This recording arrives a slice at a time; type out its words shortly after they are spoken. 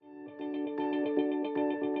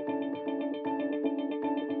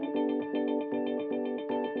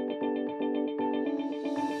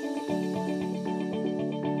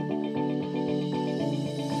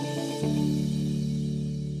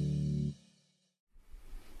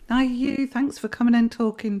Hi, you. Thanks for coming and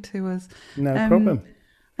talking to us. No Um, problem.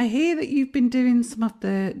 I hear that you've been doing some of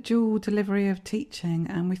the dual delivery of teaching,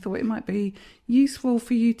 and we thought it might be useful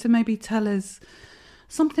for you to maybe tell us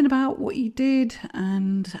something about what you did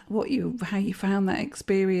and how you found that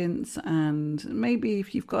experience, and maybe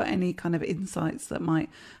if you've got any kind of insights that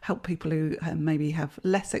might help people who maybe have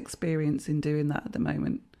less experience in doing that at the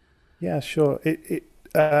moment. Yeah, sure.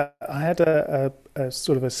 I had a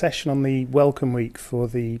sort of a session on the welcome week for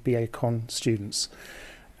the BA Con students,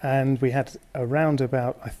 and we had around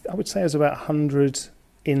about, I would say it was about 100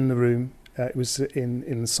 in the room. It was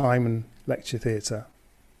in the Simon Lecture Theatre,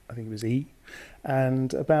 I think it was E,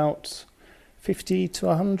 and about 50 to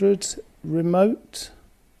 100 remote,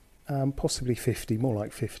 possibly 50, more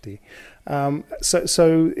like 50.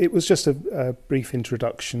 So it was just a brief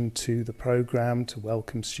introduction to the program to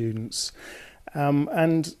welcome students.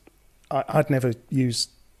 And I'd never used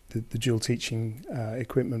the dual teaching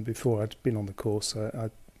equipment before. I'd been on the course, so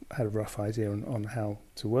I had a rough idea on how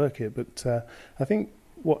to work it. But I think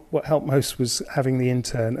what helped most was having the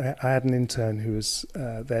intern. I had an intern who was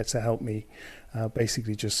there to help me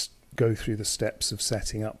basically just go through the steps of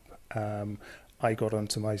setting up. I got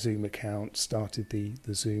onto my Zoom account, started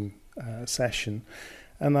the Zoom session,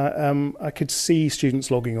 and I could see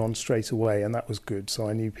students logging on straight away, and that was good. So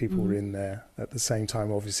I knew people were Mm. in there at the same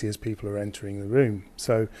time, obviously, as people are entering the room.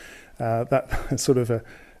 So that sort of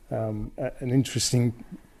an interesting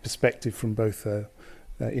perspective from both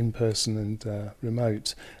in-person and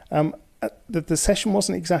remote. The session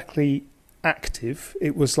wasn't exactly active.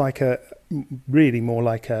 It was like really more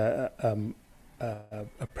like a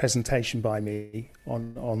presentation by me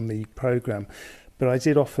on the program. But I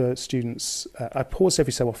did offer students, I paused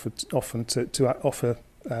every so often to offer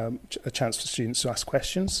a chance for students to ask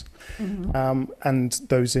questions. Mhm. And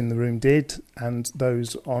those in the room did, and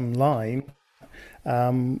those online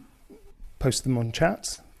um, posted them on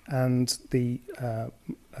chat. And the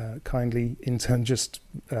kindly intern just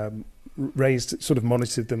sort of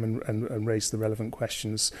monitored them and raised the relevant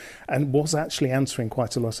questions, and was actually answering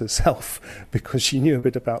quite a lot herself because she knew a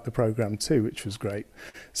bit about the program too, which was great.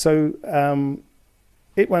 So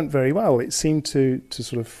it went very well. It seemed to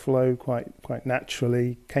sort of flow quite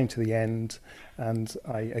naturally. Came to the end, and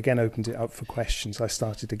I again opened it up for questions. I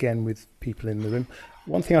started again with people in the room.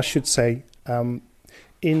 One thing I should say,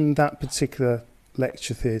 in that particular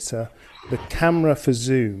lecture theatre, the camera for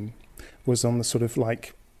Zoom was on the sort of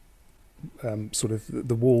like sort of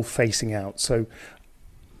the wall facing out. So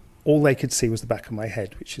all they could see was the back of my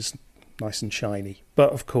head, which is nice and shiny,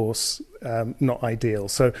 but of course not ideal.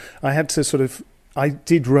 So I had to sort of, I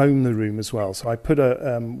did roam the room as well. So I put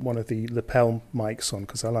one of the lapel mics on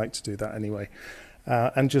because I like to do that anyway,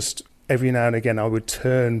 and just every now and again I would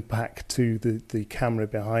turn back to the camera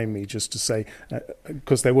behind me just to say,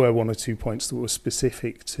 because there were one or two points that were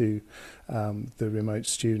specific to the remote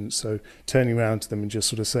students. So turning around to them and just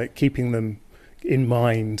sort of say, keeping them in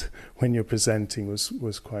mind when you're presenting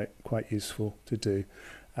was quite useful to do.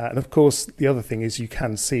 And of course, the other thing is you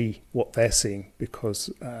can see what they're seeing because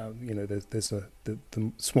there's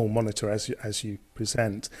the small monitor as you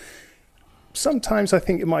present. Sometimes I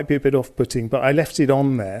think it might be a bit off-putting, but I left it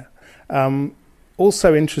on there.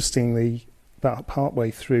 Also, interestingly, about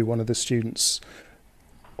partway through, one of the students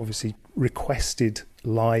obviously requested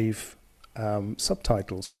live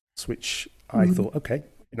subtitles, which I Mhm. thought, okay,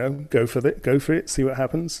 go for it, see what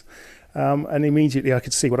happens. And immediately I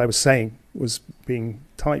could see what I was saying was being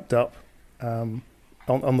typed up on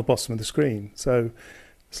the bottom of the screen. So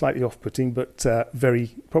slightly off-putting, but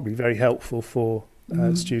probably very helpful for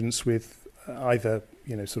Mhm. students with either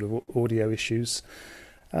sort of audio issues.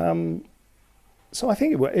 Um, so I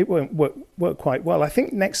think it won't work quite well. I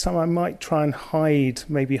think next time I might try and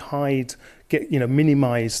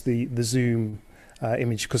minimize the Zoom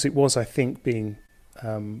image because it was,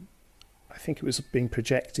 um, I think it was being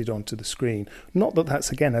projected onto the screen. Not that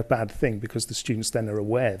that's again a bad thing because the students then are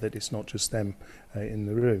aware that it's not just them in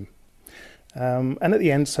the room. And at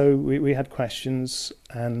the end, so we had questions,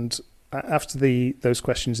 and after those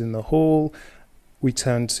questions in the hall, we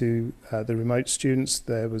turned to the remote students.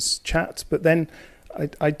 There was chat, but then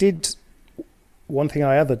I did one thing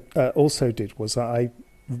also did was I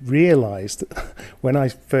realised when I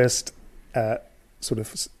first sort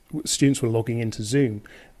of students were logging into Zoom,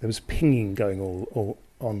 there was pinging going all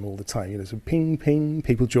on all the time. So ping, ping,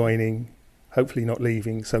 people joining, hopefully not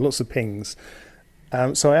leaving. So lots of pings.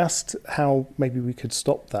 So I asked how maybe we could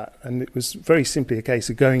stop that, and it was very simply a case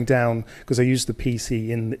of going down because I used the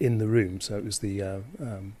PC in the room, so it was the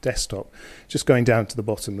desktop. Just going down to the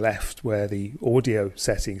bottom left where the audio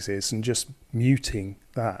settings is, and just muting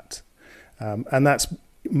that. And that's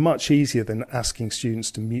much easier than asking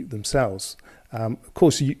students to mute themselves. Of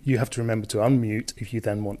course, you have to remember to unmute if you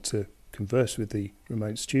then want to converse with the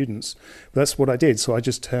remote students. But that's what I did. So I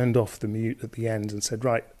just turned off the mute at the end and said,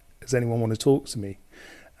 right, does anyone want to talk to me?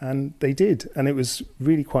 And they did. And it was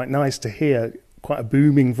really quite nice to hear quite a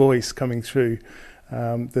booming voice coming through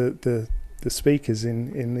the speakers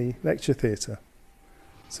in the lecture theatre.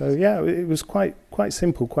 So yeah, it was quite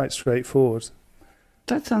simple, quite straightforward.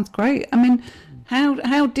 That sounds great. I mean,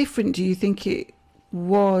 how different do you think it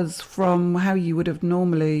was from how you would have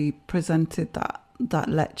normally presented that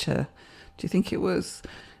lecture? Do you think it was,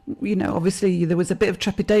 obviously there was a bit of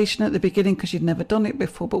trepidation at the beginning because you'd never done it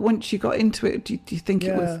before, but once you got into it, do you think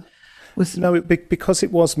it was? No, because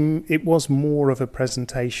it was more of a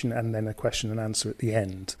presentation and then a question and answer at the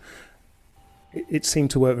end. It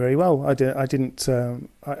seemed to work very well.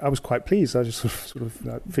 I was quite pleased. I just sort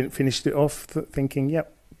of finished it off thinking,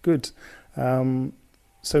 yep, good.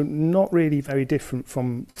 So not really very different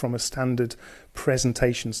from a standard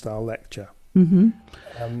presentation style lecture.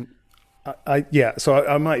 Mm-hmm. So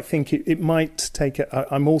I might think it might take.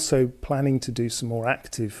 I'm also planning to do some more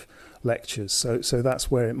active lectures. So that's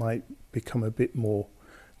where it might become a bit more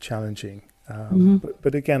challenging.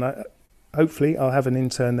 But again, hopefully I'll have an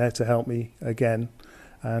intern there to help me again,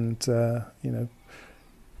 and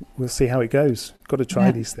we'll see how it goes. Got to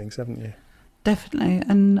try these things, haven't you? Definitely,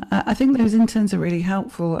 and I think those interns are really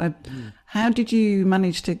helpful. How did you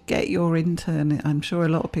manage to get your intern? I'm sure a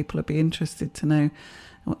lot of people would be interested to know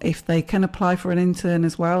if they can apply for an intern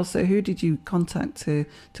as well. So who did you contact to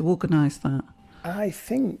organise that? I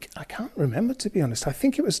can't remember, to be honest. I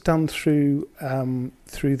think it was done through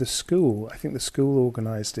the school. I think the school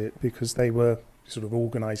organised it because they were sort of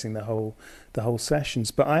organising the whole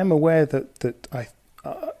sessions. But I am aware that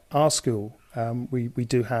our school we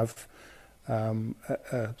do have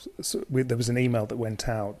there was an email that went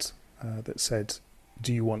out that said,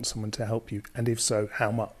 "Do you want someone to help you? And if so,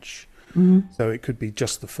 how much?" Mm-hmm. So it could be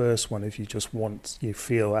just the first one if you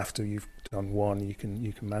feel after you've done one you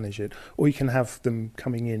can manage it, or you can have them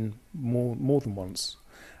coming in more than once.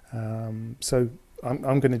 So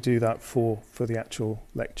I'm going to do that for the actual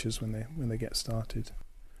lectures when they get started.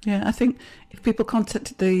 Yeah, I think if people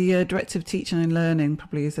contact the Director of Teaching and Learning,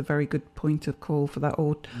 probably is a very good point of call for that,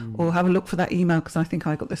 or have a look for that email, because I think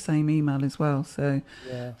I got the same email as well. So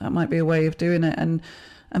that might be a way of doing it.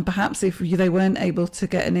 And perhaps if they weren't able to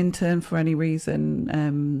get an intern for any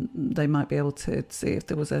reason, they might be able to see if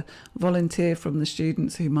there was a volunteer from the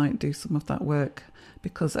students who might do some of that work.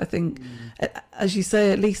 Because I think, as you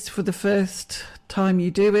say, at least for the first time you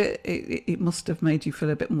do it, it must have made you feel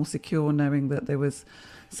a bit more secure knowing that there was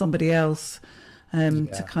somebody else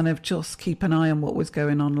to kind of just keep an eye on what was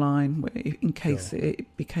going online in case it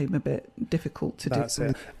became a bit difficult to do. That's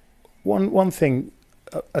it. One thing,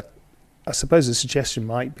 I suppose a suggestion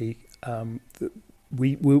might be that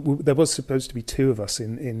we there was supposed to be two of us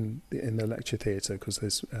in the lecture theatre because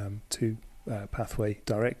there's two pathway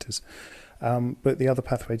directors, but the other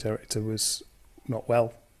pathway director was not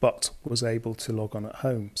well but was able to log on at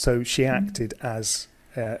home, so she acted as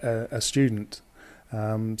a student.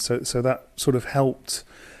 So that sort of helped.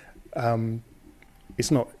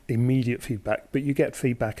 It's not immediate feedback, but you get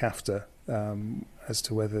feedback after as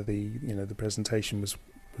to whether the presentation was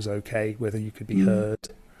okay, whether you could be heard.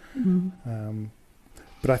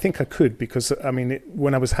 But I think I could, because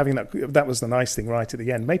when I was having that was the nice thing right at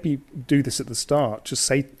the end. Maybe do this at the start. Just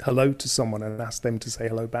say hello to someone and ask them to say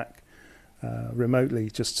hello back remotely,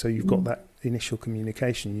 just so you've got that initial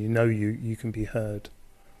communication. You can be heard.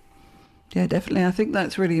 Yeah, definitely. I think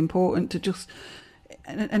that's really important to just,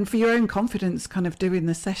 and for your own confidence, kind of doing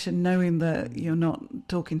the session, knowing that you're not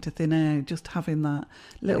talking to thin air, just having that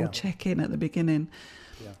little check-in at the beginning.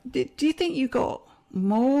 Yeah. Do you think you got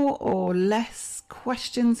more or less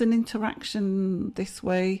questions and interaction this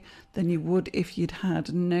way than you would if you'd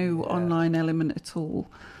had no online element at all?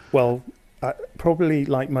 Well, probably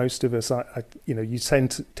like most of us, you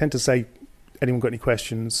tend to say, anyone got any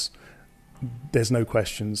questions? There's no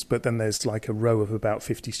questions, but then there's like a row of about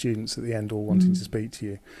 50 students at the end all wanting to speak to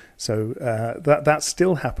you. So that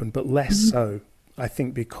still happened, but less so, I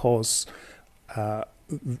think, because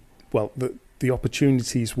the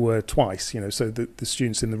opportunities were twice, so the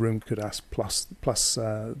students in the room could ask plus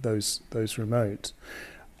those remote.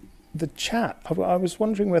 The chat, I was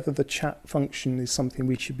wondering whether the chat function is something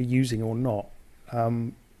we should be using or not,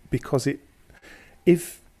 because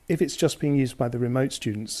if it's just being used by the remote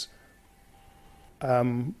students,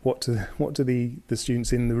 what do the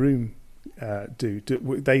students in the room do?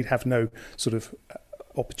 They have no sort of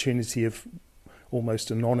opportunity of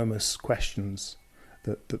almost anonymous questions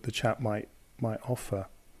that the chat might offer.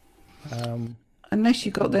 Unless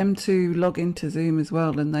you got them to log into Zoom as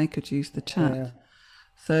well, and they could use the chat. Yeah.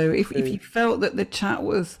 So if you felt that the chat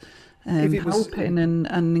was If it was, helping and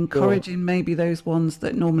encouraging maybe those ones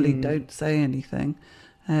that normally don't say anything,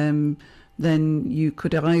 then you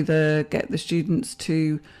could either get the students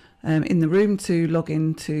to in the room to log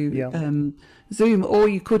into Zoom, or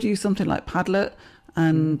you could use something like Padlet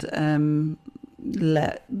and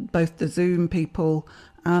let both the Zoom people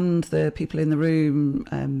and the people in the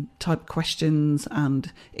room type questions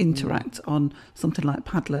and interact on something like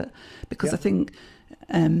Padlet, because I think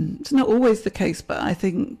it's not always the case, but I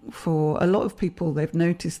think for a lot of people, they've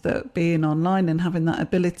noticed that being online and having that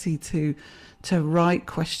ability to write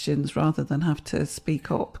questions rather than have to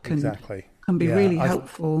speak up can be really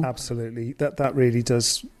helpful. Absolutely, that really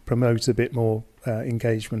does promote a bit more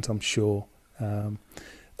engagement, I'm sure.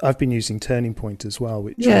 I've been using Turning Point as well,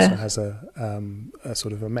 which also has a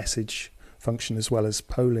sort of a message function as well as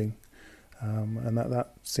polling, and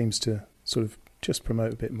that seems to sort of just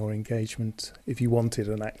promote a bit more engagement if you wanted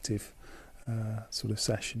an active sort of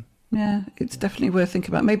session. Yeah, it's definitely worth thinking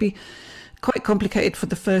about. Maybe quite complicated for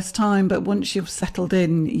the first time, but once you've settled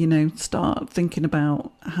in, start thinking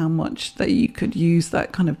about how much that you could use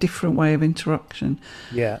that kind of different way of interaction.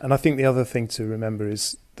 Yeah, and I think the other thing to remember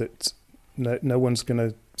is that no one's going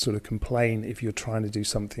to sort of complain if you're trying to do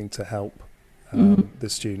something to help the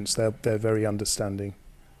students. They're very understanding.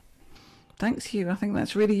 Thanks, Hugh. I think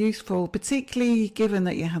that's really useful, particularly given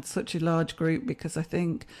that you had such a large group, because I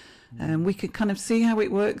think we could kind of see how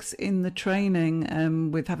it works in the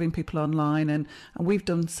training with having people online. And we've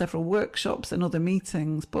done several workshops and other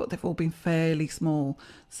meetings, but they've all been fairly small.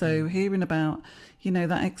 So hearing about,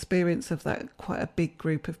 that experience of that quite a big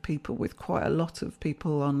group of people with quite a lot of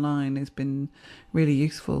people online has been really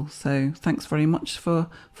useful. So thanks very much for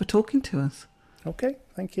talking to us. Okay,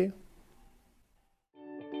 thank you.